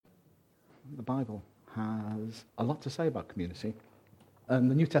the Bible has a lot to say about community, and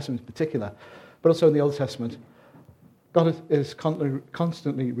the New Testament in particular, but also in the Old Testament. God is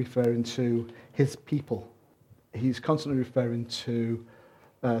constantly referring to his people. He's constantly referring to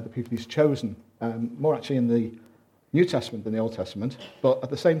the people he's chosen, more actually in the New Testament than the Old Testament, but at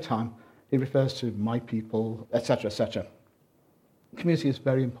the same time, he refers to my people, etc., etc. Community is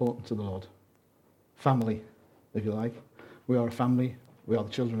very important to the Lord. Family, if you like. We are a family. We are the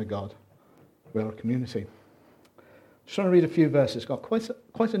children of God. We are a community. Just want to read a few verses. It's got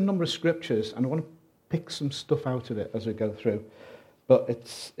quite a number of scriptures, and I want to pick some stuff out of it as we go through. But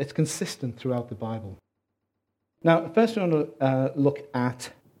it's consistent throughout the Bible. Now, first we want to look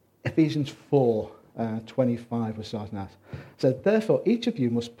at Ephesians 4, 25 we're starting at. It says, "Therefore each of you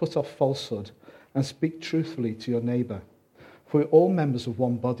must put off falsehood and speak truthfully to your neighbour, for we're all members of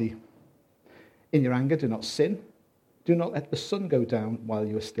one body. In your anger do not sin. Do not let the sun go down while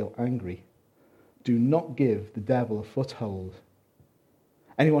you are still angry. Do not give the devil a foothold.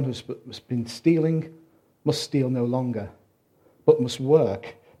 Anyone who's been stealing must steal no longer, but must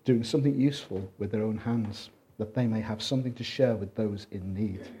work doing something useful with their own hands, that they may have something to share with those in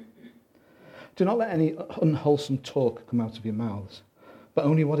need. Do not let any unwholesome talk come out of your mouths, but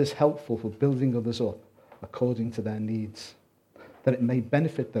only what is helpful for building others up according to their needs, that it may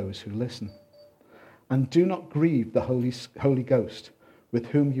benefit those who listen. And do not grieve the Holy Ghost, with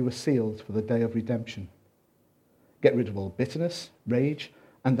whom you were sealed for the day of redemption. Get rid of all bitterness, rage,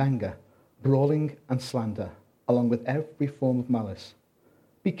 and anger, brawling and slander, along with every form of malice.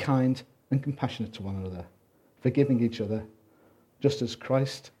 Be kind and compassionate to one another, forgiving each other, just as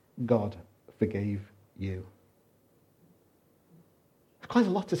Christ, God, forgave you." It's quite a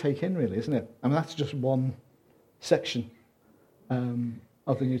lot to take in, really, isn't it? I mean, that's just one section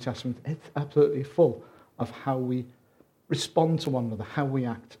of the New Testament. It's absolutely full of how we respond to one another, how we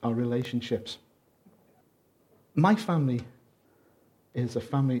act, our relationships. My family is a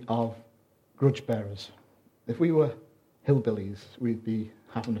family of grudge bearers. If we were hillbillies, we'd be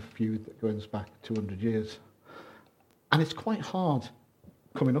having a feud that goes back 200 years. And it's quite hard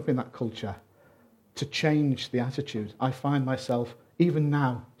coming up in that culture to change the attitude. I find myself, even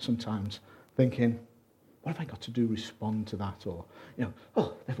now, sometimes thinking, what have I got to do to respond to that? Or,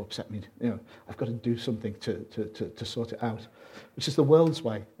 oh, they've upset me. I've got to do something to sort it out. Which is the world's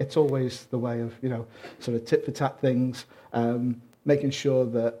way. It's always the way of, sort of tit-for-tat things, making sure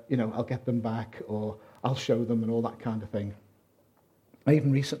that, I'll get them back or I'll show them and all that kind of thing. And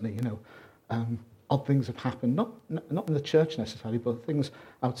even recently, odd things have happened, not in the church necessarily, but things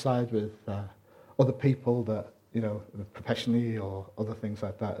outside with other people that, professionally or other things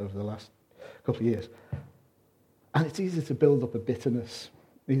like that over the last couple of years. And it's easy to build up a bitterness,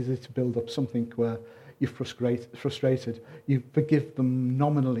 easy to build up something where you're frustrated. You forgive them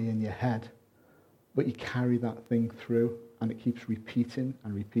nominally in your head, but you carry that thing through and it keeps repeating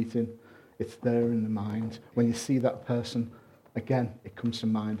and repeating. It's there in the mind. When you see that person, again, it comes to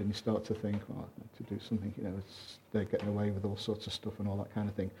mind and you start to think, well, I need to do something, they're getting away with all sorts of stuff and all that kind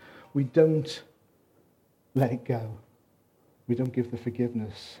of thing. We don't let it go. We don't give the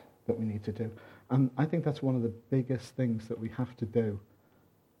forgiveness that we need to do. And I think that's one of the biggest things that we have to do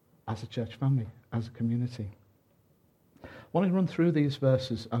as a church family, as a community. I want to run through these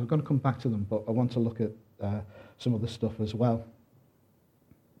verses. I'm going to come back to them, but I want to look at some other stuff as well.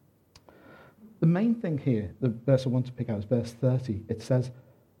 The main thing here, the verse I want to pick out is verse 30. It says,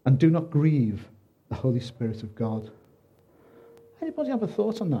 "And do not grieve the Holy Spirit of God." Anybody have a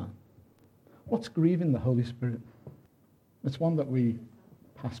thought on that? What's grieving the Holy Spirit? It's one that we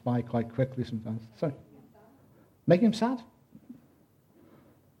pass by quite quickly sometimes. So, making him sad?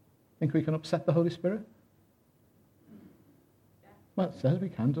 Think we can upset the Holy Spirit? Well, it says we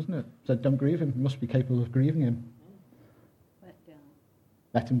can, doesn't it? It said, don't grieve him. We must be capable of grieving him.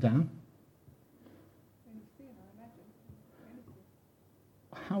 Let him down.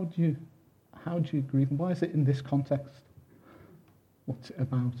 How do you grieve him? Why is it in this context? What's it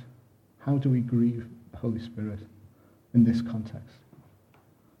about? How do we grieve the Holy Spirit in this context?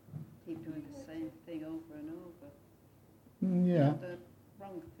 Keep doing the same thing over and over. Yeah. The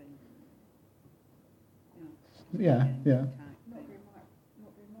wrong thing. Yeah. Not be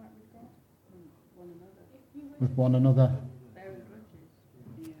right with God. One another. With one another. Bearing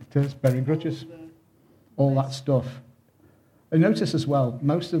grudges. It is, bearing grudges. All that stuff. And notice as well,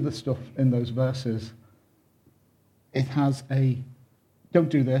 most of the stuff in those verses, it has a, don't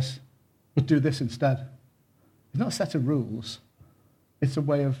do this, but do this instead. It's not a set of rules. It's a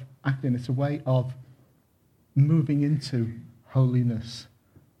way of acting. It's a way of moving into holiness.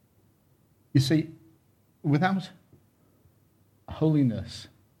 You see, without holiness,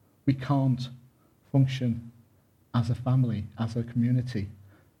 we can't function as a family, as a community,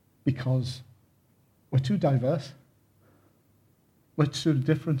 because we're too diverse. We're too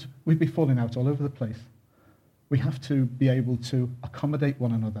different. We'd be falling out all over the place. We have to be able to accommodate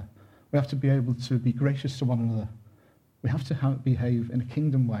one another. We have to be able to be gracious to one another. We have to behave in a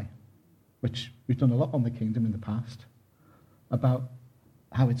kingdom way, which we've done a lot on the kingdom in the past, about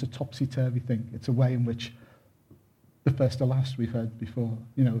how it's a topsy-turvy thing. It's a way in which the first are last, we've heard before.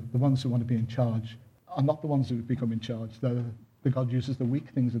 You know, the ones who want to be in charge are not the ones who become in charge. The God uses the weak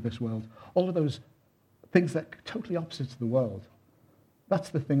things of this world. All of those things that are totally opposite to the world, that's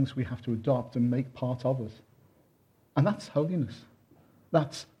the things we have to adopt and make part of us. And that's holiness.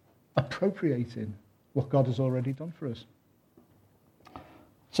 That's appropriating what God has already done for us.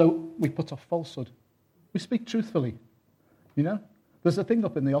 So we put off falsehood. We speak truthfully, you know. There's a thing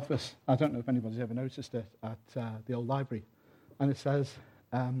up in the office, I don't know if anybody's ever noticed it, at the old library, and it says,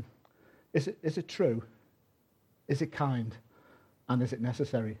 is it true, is it kind, and is it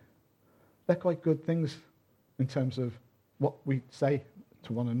necessary? They're quite good things in terms of what we say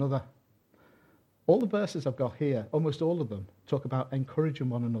to one another. All the verses I've got here, almost all of them, talk about encouraging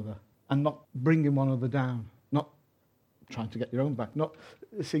one another and not bringing one another down, not trying to get your own back.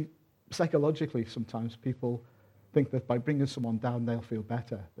 See, psychologically, sometimes people think that by bringing someone down, they'll feel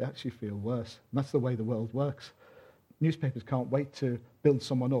better. They actually feel worse. And that's the way the world works. Newspapers can't wait to build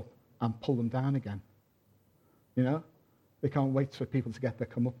someone up and pull them down again. You know? They can't wait for people to get their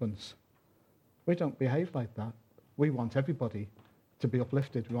comeuppance. We don't behave like that. We want everybody to be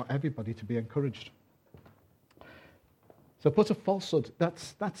uplifted. We want everybody to be encouraged. So put a falsehood.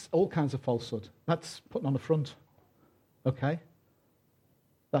 That's all kinds of falsehood. That's putting on a front. Okay?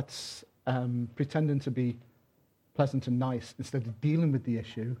 That's pretending to be pleasant and nice instead of dealing with the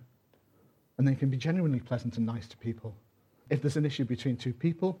issue, and then can be genuinely pleasant and nice to people. If there's an issue between two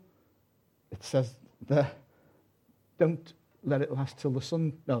people, it says there, don't let it last till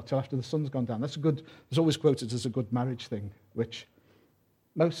after the sun's gone down. It's always quoted as a good marriage thing, which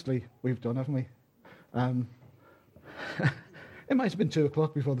mostly we've done, haven't we? It might have been 2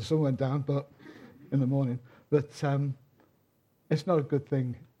 o'clock before the sun went down, but in the morning. But it's not a good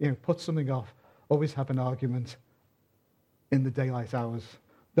thing. You know, put something off. Always have an argument in the daylight hours.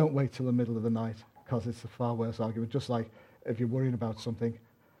 Don't wait till the middle of the night, because it's a far worse argument. Just like if you're worrying about something,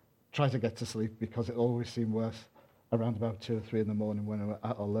 try to get to sleep, because it'll always seem worse around about 2 or 3 in the morning when we're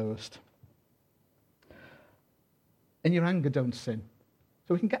at our lowest. In your anger, don't sin.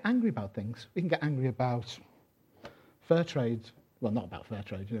 So we can get angry about things. We can get angry about fair trade. Well, not about fair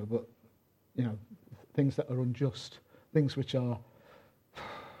trade, but things that are unjust, things which are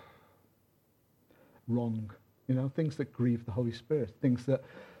wrong, things that grieve the Holy Spirit, things that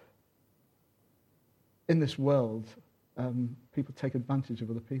in this world people take advantage of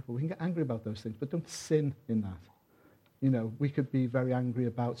other people. We can get angry about those things, but don't sin in that. We could be very angry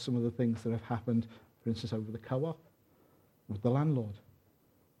about some of the things that have happened, for instance, over the co-op, with the landlord,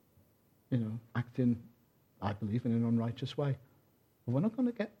 acting, I believe, in an unrighteous way. But we're not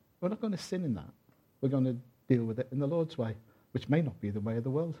going to sin in that. We're going to deal with it in the Lord's way, which may not be the way of the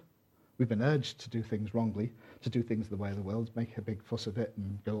world. We've been urged to do things wrongly, to do things the way of the world, make a big fuss of it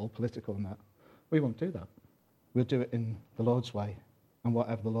and go all political and that. We won't do that. We'll do it in the Lord's way and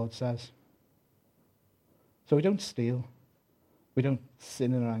whatever the Lord says. So we don't steal. We don't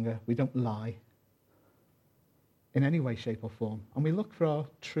sin in our anger. We don't lie in any way, shape or form. And we look for our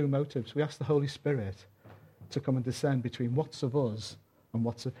true motives. We ask the Holy Spirit to come and discern between what's of us and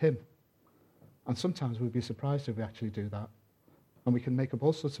what's of him. And sometimes we'd be surprised if we actually do that. And we can make up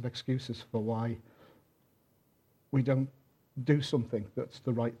all sorts of excuses for why we don't do something that's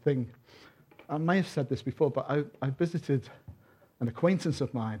the right thing. I may have said this before, but I visited an acquaintance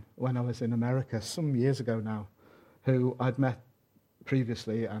of mine when I was in America some years ago now, who I'd met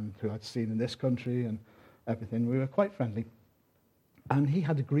previously and who I'd seen in this country and everything. We were quite friendly. And he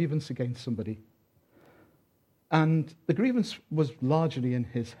had a grievance against somebody. And the grievance was largely in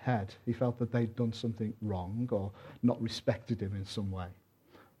his head. He felt that they'd done something wrong or not respected him in some way.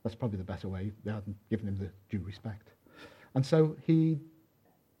 That's probably the better way. They hadn't given him the due respect. And so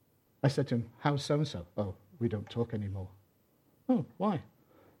I said to him, how's so-and-so? Oh, we don't talk anymore. Oh, why? I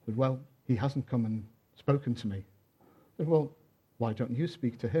said, well, he hasn't come and spoken to me. I said, well, why don't you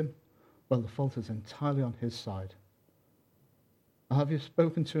speak to him? Well, the fault is entirely on his side. Have you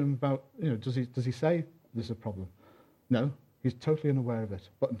spoken to him about, does he say there's a problem? No, he's totally unaware of it.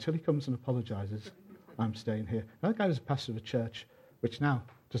 But until he comes and apologizes, I'm staying here. Now, that guy was a pastor of a church which now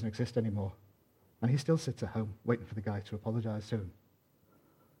doesn't exist anymore. And he still sits at home waiting for the guy to apologize to him.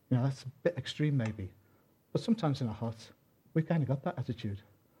 That's a bit extreme maybe. But sometimes in our hearts, we've kind of got that attitude.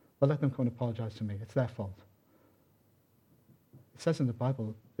 But let them come and apologize to me. It's their fault. It says in the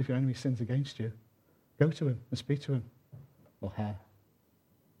Bible, if your enemy sins against you, go to him and speak to him, or her,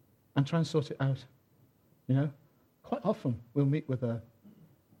 and try and sort it out. You know, quite often we'll meet with a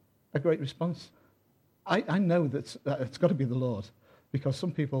great response. I know that it's got to be the Lord, because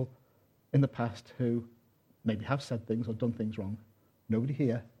some people in the past who maybe have said things or done things wrong, nobody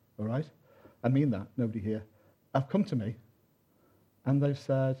here, all right? I mean that, nobody here, have come to me and they've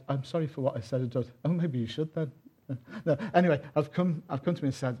said, I'm sorry for what I said or done. Oh, maybe you should then. No, anyway, I've come to me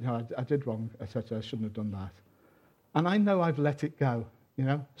and said, you know, I did wrong, etc. I shouldn't have done that. And I know I've let it go, you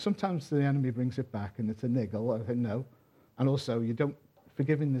know. Sometimes the enemy brings it back and it's a niggle. I think, no. And also,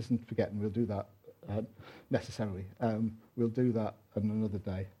 forgiving isn't forgetting. We'll do that necessarily. We'll do that on another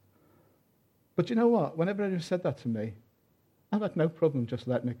day. But you know what? Whenever anyone said that to me, I've had no problem just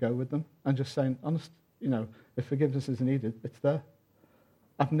letting it go with them and just saying, honest, you know, if forgiveness is needed, it's there.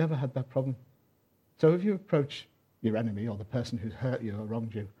 I've never had that problem. So if you approach your enemy or the person who's hurt you or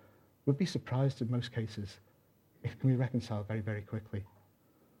wronged you, would be surprised in most cases it can be reconciled very, very quickly.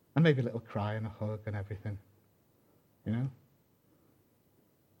 And maybe a little cry and a hug and everything. You know?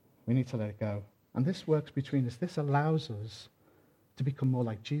 We need to let it go. And this works between us. This allows us to become more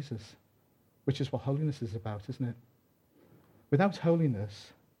like Jesus, which is what holiness is about, isn't it? Without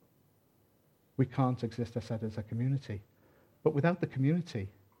holiness, we can't exist, I said, as a community. But without the community,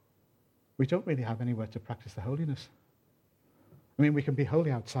 we don't really have anywhere to practice the holiness. I mean, we can be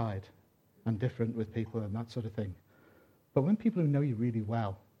holy outside and different with people and that sort of thing. But when people who know you really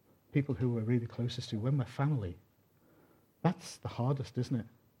well, people who we're really closest to, when we're family, that's the hardest, isn't it?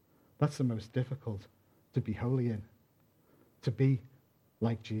 That's the most difficult to be holy in, to be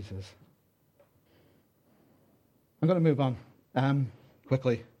like Jesus. I'm going to move on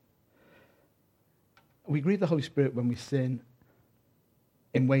quickly. We grieve the Holy Spirit when we sin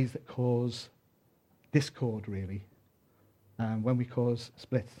in ways that cause discord, really, when we cause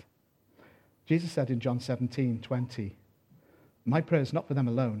splits. Jesus said in John 17:20, my prayer is not for them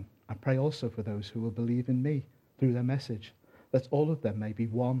alone. I pray also for those who will believe in me through their message, that all of them may be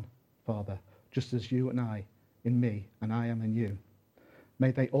one, Father, just as you and I in me and I am in you.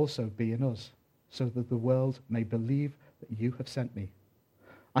 May they also be in us, so that the world may believe that you have sent me.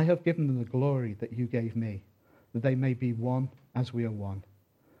 I have given them the glory that you gave me, that they may be one as we are one,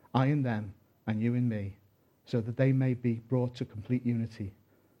 I in them and you in me, so that they may be brought to complete unity.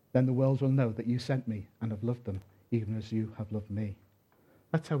 Then the world will know that you sent me and have loved them, even as you have loved me.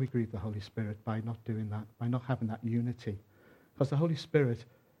 That's how we grieve the Holy Spirit, by not doing that, by not having that unity. Because the Holy Spirit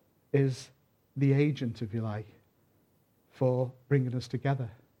is the agent, if you like, for bringing us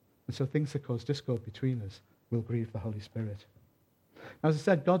together. And so things that cause discord between us will grieve the Holy Spirit. Now, as I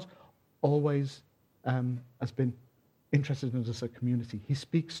said, God always has been interested in us as a community. He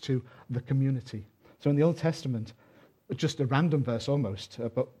speaks to the community. So in the Old Testament, just a random verse almost,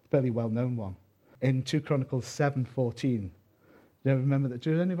 but fairly well-known one. In 2 Chronicles 7:14,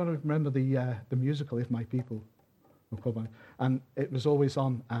 does anybody remember the musical, If My People? And it was always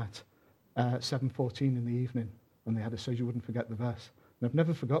on at 7:14 in the evening when they had it, so you wouldn't forget the verse. And I've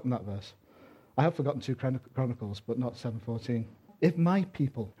never forgotten that verse. I have forgotten 2 Chronicles, but not 7:14. If my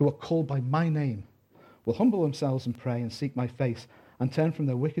people, who are called by my name, will humble themselves and pray and seek my face and turn from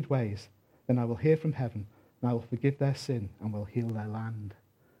their wicked ways, then I will hear from heaven and I will forgive their sin and will heal their land.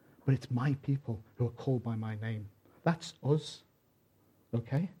 But it's my people who are called by my name. That's us.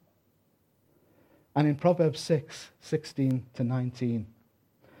 Okay? And in Proverbs 6:16-19,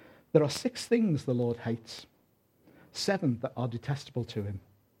 there are 6 things the Lord hates, 7 that are detestable to him: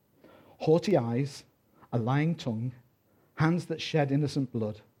 haughty eyes, a lying tongue, hands that shed innocent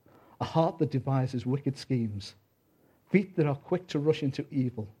blood, a heart that devises wicked schemes, feet that are quick to rush into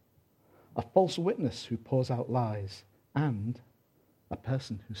evil, a false witness who pours out lies, and a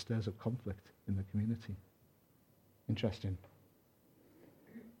person who stirs up conflict in the community. Interesting.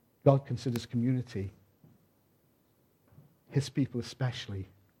 God considers community, his people especially,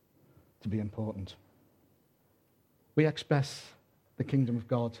 to be important. We express the kingdom of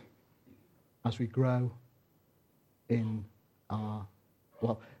God as we grow in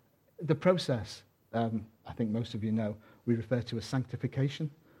the process, I think most of you know, we refer to as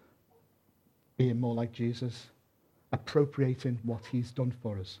sanctification, being more like Jesus, appropriating what he's done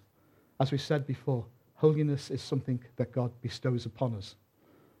for us. As we said before, holiness is something that God bestows upon us,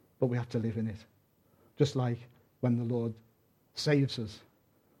 but we have to live in it. Just like when the Lord saves us,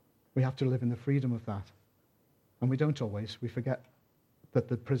 we have to live in the freedom of that. And we don't always. We forget that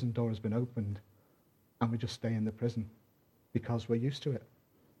the prison door has been opened and we just stay in the prison because we're used to it.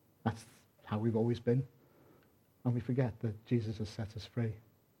 That's how we've always been. And we forget that Jesus has set us free.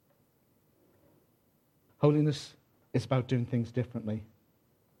 Holiness is about doing things differently,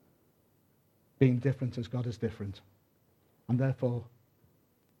 being different as God is different. And therefore,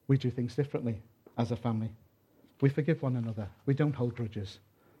 we do things differently as a family. We forgive one another. We don't hold grudges.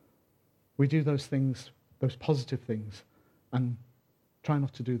 We do those things, those positive things, and try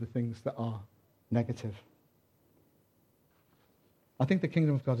not to do the things that are negative. I think the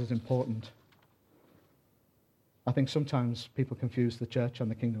kingdom of God is important. I think sometimes people confuse the church and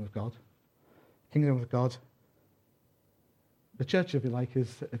the kingdom of God. Kingdom of God, the church, if you like,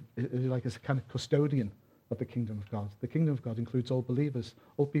 is a kind of custodian of the kingdom of God. The kingdom of God includes all believers,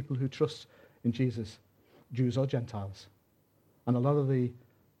 all people who trust in Jesus, Jews or Gentiles. And a lot of the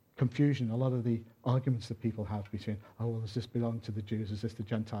confusion, a lot of the arguments that people have between, oh, well, does this belong to the Jews, is this the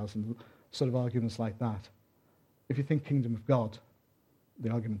Gentiles, and sort of arguments like that. If you think kingdom of God, the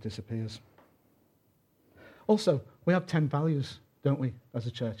argument disappears. Also, we have 10 values, don't we, as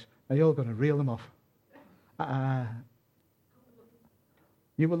a church? Now, you're going to reel them off.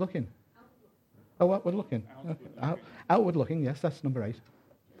 You were looking? Oh, outward looking. Outward looking, yes, that's number 8.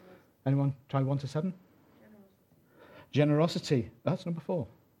 Anyone try 1 to 7? Generosity, that's number 4.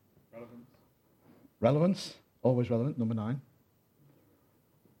 Relevance, always relevant, number 9.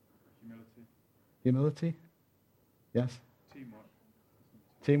 Humility, yes.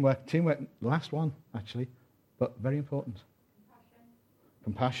 Teamwork, last one, actually, but very important.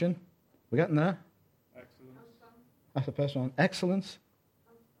 Compassion. We're getting there. Excellence. That's the first one. Excellence.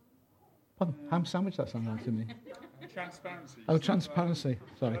 Pardon, ham sandwich, that sounded like to me. Transparency. Oh, transparency,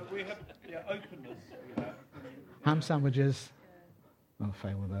 sorry. We have, openness. We have. Ham sandwiches. I'll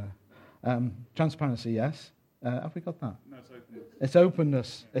fail there. Transparency, yes. Have we got that? No, it's openness. It's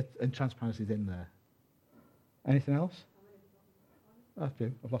openness, and transparency is in there. Anything else? A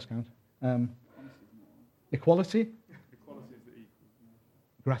few, I've lost count. Equality. Equality is the equal.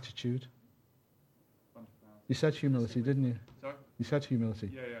 Gratitude. You said humility, didn't you? Sorry? You said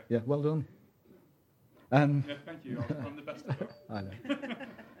humility. Yeah. Yeah, well done. Yeah, thank you. I'm the best of it. I know.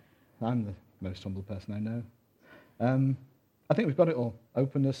 I'm the most humble person I know. I think we've got it all.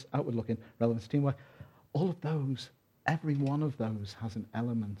 Openness, outward looking, relevance, teamwork. All of those, every one of those has an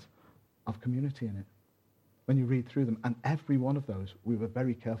element of community in it. When you read through them, and every one of those, we were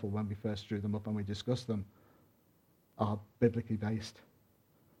very careful when we first drew them up and we discussed them, are biblically based.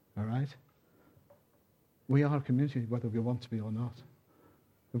 All right? We are a community whether we want to be or not.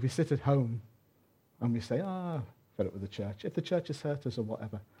 If we sit at home and we say, fed up with the church, if the church has hurt us or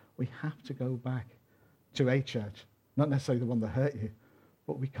whatever, we have to go back to a church. Not necessarily the one that hurt you,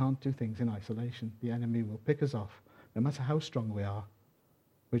 but we can't do things in isolation. The enemy will pick us off. No matter how strong we are,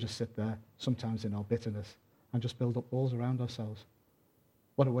 we just sit there, sometimes in our bitterness, and just build up walls around ourselves.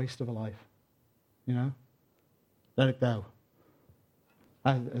 What a waste of a life. You know? Let it go.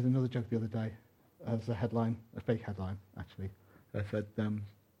 I had another joke the other day as a headline, a fake headline, actually. I said,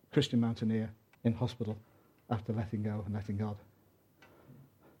 Christian mountaineer in hospital after letting go and letting God.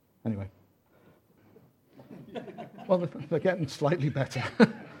 Anyway. Well, they're getting slightly better.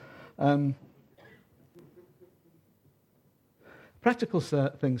 Practical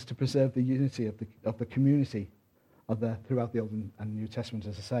things to preserve the unity of the community are there throughout the Old and New Testament,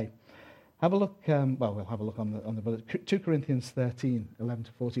 as I say. Have a look, we'll have a look on the bullet. 2 Corinthians 13, 11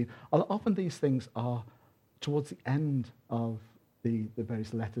 to 14. Often these things are towards the end of the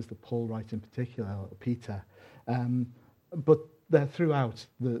various letters that Paul writes in particular, or Peter. But they're throughout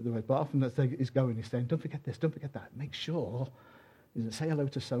the way. But often he's saying, don't forget this, don't forget that. Make sure, say hello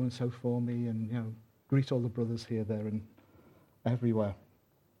to so-and-so for me, and greet all the brothers here, there, and everywhere.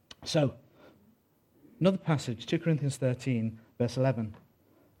 So, another passage, 2 Corinthians 13, verse 11.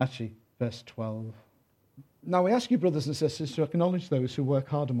 Actually, verse 12. Now we ask you, brothers and sisters, to acknowledge those who work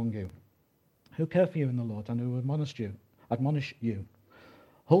hard among you, who care for you in the Lord, and who admonish you.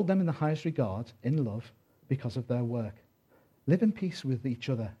 Hold them in the highest regard, in love, because of their work. Live in peace with each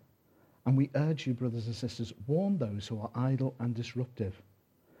other. And we urge you, brothers and sisters, warn those who are idle and disruptive.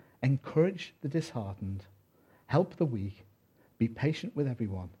 Encourage the disheartened. Help the weak. Be patient with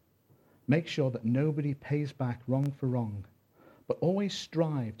everyone. Make sure that nobody pays back wrong for wrong, but always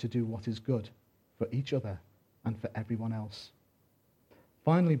strive to do what is good for each other and for everyone else.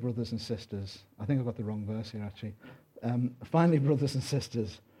 Finally, brothers and sisters, I think I've got the wrong verse here, actually. Finally, brothers and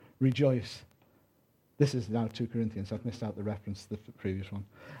sisters, rejoice. This is now 2 Corinthians. I've missed out the reference to the previous one.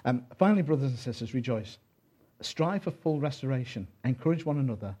 Finally, brothers and sisters, rejoice. Strive for full restoration. Encourage one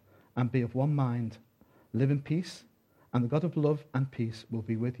another and be of one mind. Live in peace, and the God of love and peace will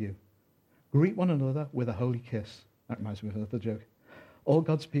be with you. Greet one another with a holy kiss. That reminds me of another joke. All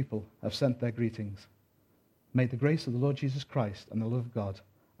God's people have sent their greetings. May the grace of the Lord Jesus Christ and the love of God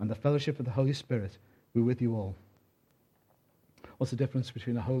and the fellowship of the Holy Spirit We're with you all. What's the difference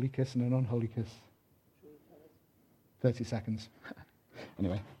between a holy kiss and an unholy kiss? 30 seconds.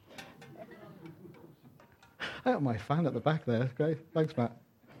 Anyway. I got my fan at the back there. Great. Thanks, Matt.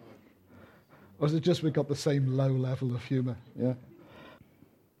 Or is it just we've got the same low level of humour? Yeah.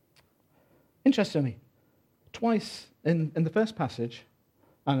 Interestingly, twice in the first passage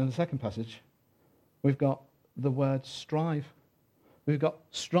and in the second passage, we've got the word strive. We've got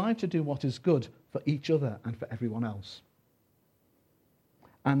strive to do what is good for each other and for everyone else.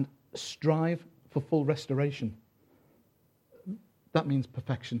 And strive for full restoration. That means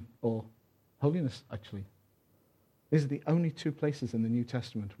perfection or holiness, actually. These are the only two places in the New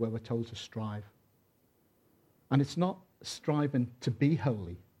Testament where we're told to strive. And it's not striving to be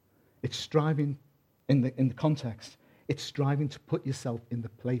holy. It's striving in the context. It's striving to put yourself in the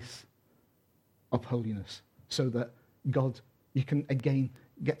place of holiness so that God, you can again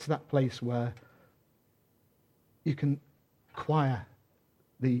get to that place where you can acquire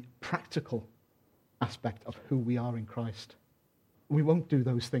the practical aspect of who we are in Christ. We won't do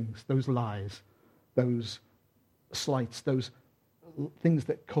those things, those lies, those slights, those things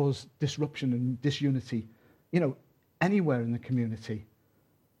that cause disruption and disunity, anywhere in the community.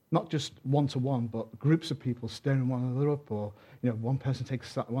 Not just one-to-one, but groups of people stirring one another up, or, one person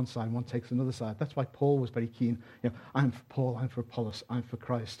takes one side, one takes another side. That's why Paul was very keen. I'm for Paul, I'm for Apollos, I'm for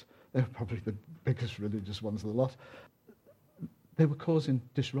Christ. They're probably the biggest religious ones of the lot. They were causing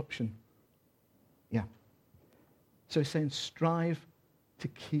disruption. Yeah. So he's saying strive to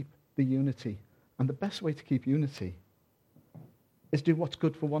keep the unity. And the best way to keep unity is do what's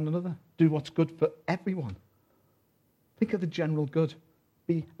good for one another. Do what's good for everyone. Think of the general good.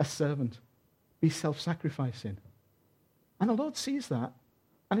 Be a servant. Be self-sacrificing. And the Lord sees that.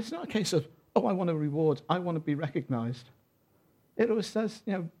 And it's not a case of, I want a reward. I want to be recognized. It always says,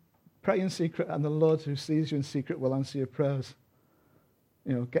 pray in secret, and the Lord who sees you in secret will answer your prayers.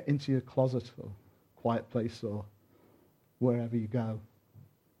 Get into your closet or quiet place or wherever you go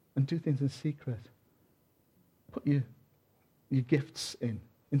and do things in secret. Put your gifts in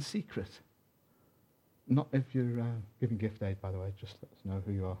secret. Not if you're giving gift aid, by the way, just let us know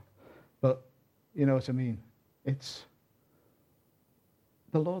who you are. But you know what I mean. It's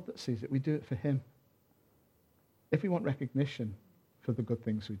the Lord that sees it. We do it for him. If we want recognition for the good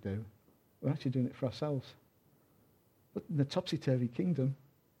things we do, we're actually doing it for ourselves. But in the topsy-turvy kingdom,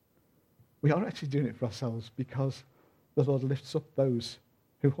 we are actually doing it for ourselves because the Lord lifts up those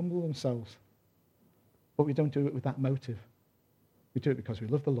who humble themselves. But we don't do it with that motive. We do it because we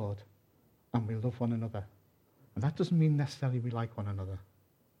love the Lord and we love one another. And that doesn't mean necessarily we like one another.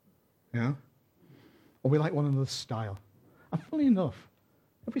 Or we like one another's style. And funny enough,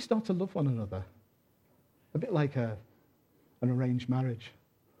 if we start to love one another, a bit like an arranged marriage,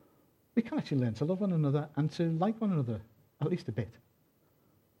 we can actually learn to love one another and to like one another, at least a bit.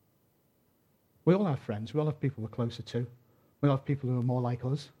 We all have friends. We all have people we're closer to. We all have people who are more like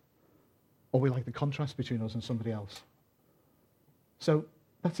us. Or we like the contrast between us and somebody else. So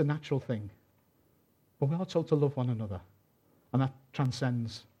that's a natural thing. But we are told to love one another. And that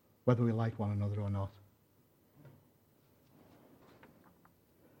transcends whether we like one another or not.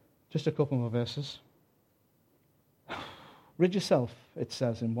 Just a couple more verses. Rid yourself, it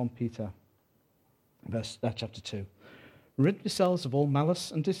says in 1 Peter, chapter 2. Rid yourselves of all malice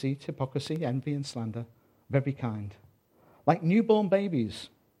and deceit, hypocrisy, envy and slander of every kind. Like newborn babies,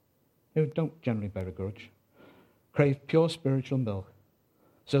 who don't generally bear a grudge, crave pure spiritual milk,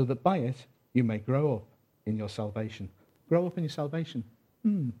 so that by it you may grow up in your salvation. Grow up in your salvation. I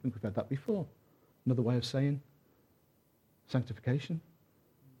think we've had that before. Another way of saying sanctification.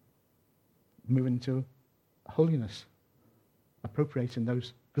 Moving into holiness. Appropriating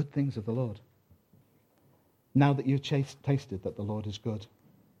those good things of the Lord. Now that you've tasted that the Lord is good.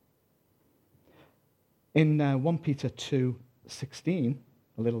 In 1 Peter 2:16,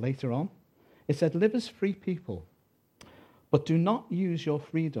 a little later on, it said, live as free people, but do not use your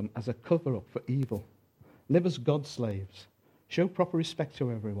freedom as a cover-up for evil. Live as God's slaves. Show proper respect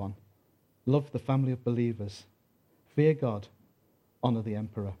to everyone. Love the family of believers. Fear God. Honor the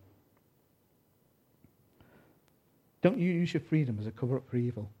emperor. Don't you use your freedom as a cover-up for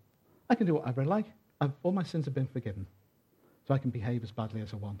evil. I can do whatever I like. All my sins have been forgiven. So I can behave as badly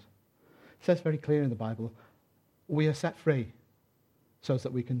as I want. It says very clear in the Bible, we are set free so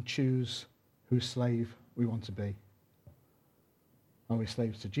that we can choose whose slave we want to be. Are we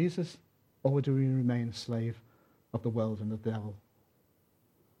slaves to Jesus, or do we remain a slave of the world and the devil?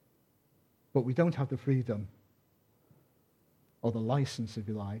 But we don't have the freedom, or the license, if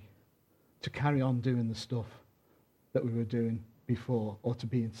you like, to carry on doing the stuff that we were doing before, or to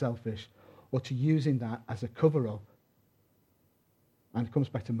being selfish, or to using that as a cover-up. And it comes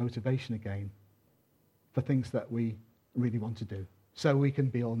back to motivation again for things that we really want to do. So we can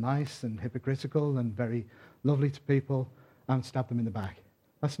be all nice and hypocritical and very lovely to people and stab them in the back.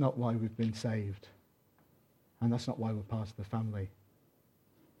 That's not why we've been saved. And that's not why we're part of the family.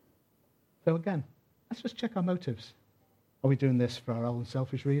 So again, let's just check our motives. Are we doing this for our own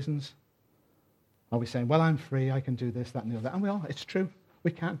selfish reasons? Are we saying, well, I'm free, I can do this, that, and the other? And we are. It's true.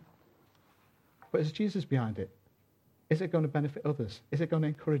 We can. But is Jesus behind it? Is it going to benefit others? Is it going to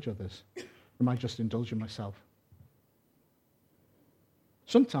encourage others? Or am I just indulging myself?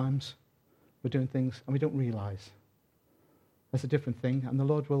 Sometimes we're doing things and we don't realize. That's a different thing, and the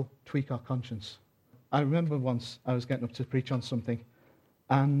Lord will tweak our conscience. I remember once I was getting up to preach on something,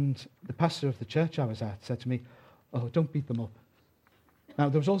 and the pastor of the church I was at said to me, oh, don't beat them up. Now,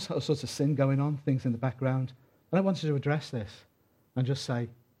 there was all sorts of sin going on, things in the background, and I wanted to address this and just say,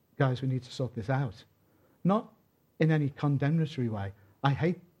 guys, we need to sort this out. Not in any condemnatory way. I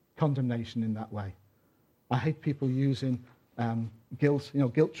hate condemnation in that way. I hate people using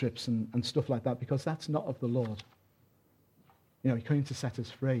guilt trips and stuff like that, because that's not of the Lord. He came to set us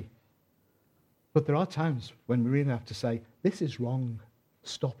free. But there are times when we really have to say, this is wrong,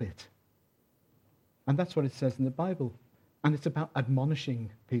 stop it. And that's what it says in the Bible. And it's about admonishing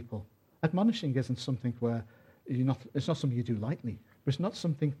people. Admonishing isn't something where it's not something you do lightly, but it's not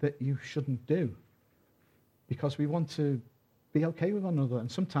something that you shouldn't do. Because we want to be okay with one another,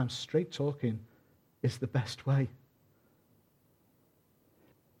 and sometimes straight talking is the best way.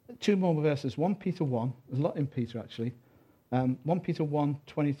 2 more verses. 1 Peter 1, there's a lot in Peter actually. 1 Peter 1,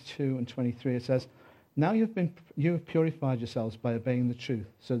 22 and 23, it says, now you have purified yourselves by obeying the truth,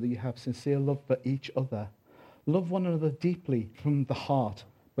 so that you have sincere love for each other. Love one another deeply from the heart.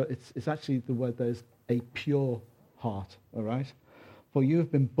 But it's actually the word there is a pure heart, all right? For you have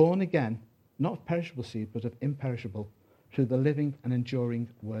been born again, not of perishable seed, but of imperishable, through the living and enduring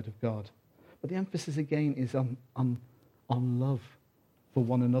word of God. But the emphasis again is on love for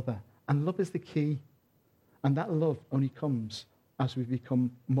one another. And love is the key. And that love only comes as we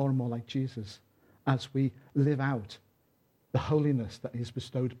become more and more like Jesus, as we live out the holiness that he has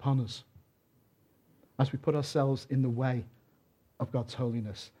bestowed upon us, as we put ourselves in the way of God's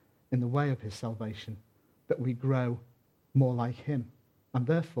holiness, in the way of his salvation, that we grow more like him. And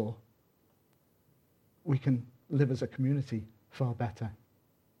therefore, we can live as a community far better.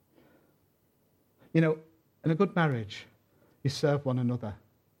 In a good marriage, you serve one another.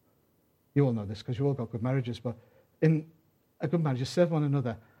 You all know this because you all got good marriages, but in a good marriage, you serve one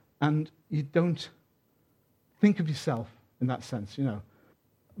another, and you don't think of yourself in that sense,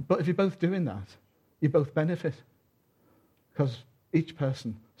 But if you're both doing that, you both benefit, because each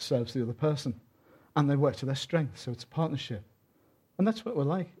person serves the other person, and they work to their strength, so it's a partnership. And that's what we're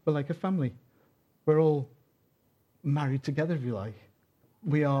like. We're like a family. We're all married together, if you like.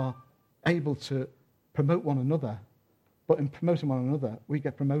 We are able to promote one another, but in promoting one another, we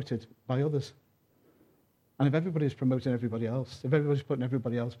get promoted by others. And if everybody's promoting everybody else, if everybody's putting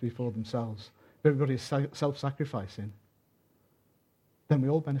everybody else before themselves, if everybody's self-sacrificing, then we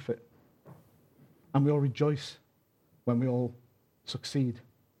all benefit. And we all rejoice when we all succeed.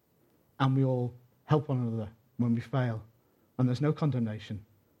 And we all help one another when we fail. And there's no condemnation,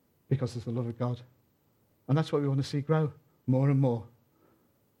 because there's the love of God. And that's what we want to see grow more and more.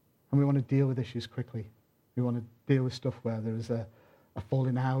 And we want to deal with issues quickly. We want to deal with stuff where there is a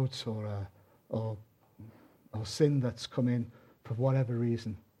falling out or sin that's come in for whatever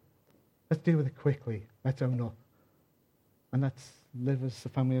reason. Let's deal with it quickly. Let's own up. And let's live as the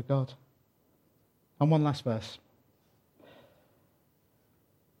family of God. And one last verse.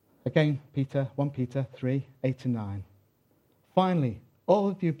 Again, 1 Peter 3, 8 and 9. Finally, all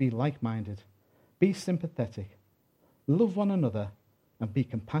of you be like-minded, be sympathetic, love one another, and be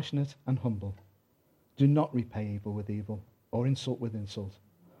compassionate and humble. Do not repay evil with evil, or insult with insult.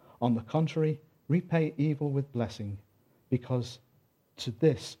 On the contrary, repay evil with blessing, because to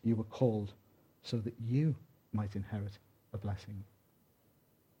this you were called, so that you might inherit a blessing.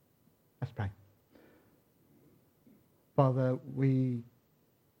 Let's pray. Father, we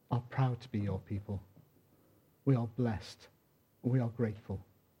are proud to be your people. We are blessed. We are grateful.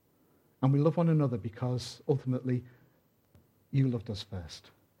 And we love one another because ultimately you loved us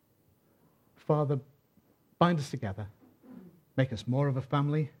first. Father, bind us together. Make us more of a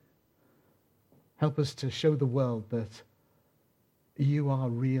family. Help us to show the world that you are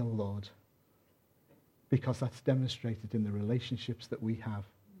real, Lord, because that's demonstrated in the relationships that we have.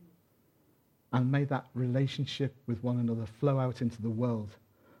 And may that relationship with one another flow out into the world,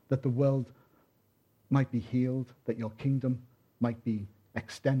 that the world might be healed, that your kingdom might be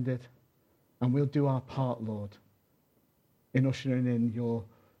extended, And we'll do our part, Lord, in ushering in your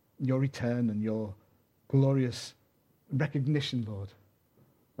return and your glorious recognition, Lord,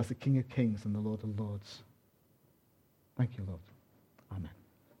 as the King of Kings and the Lord of Lords. Thank you, Lord.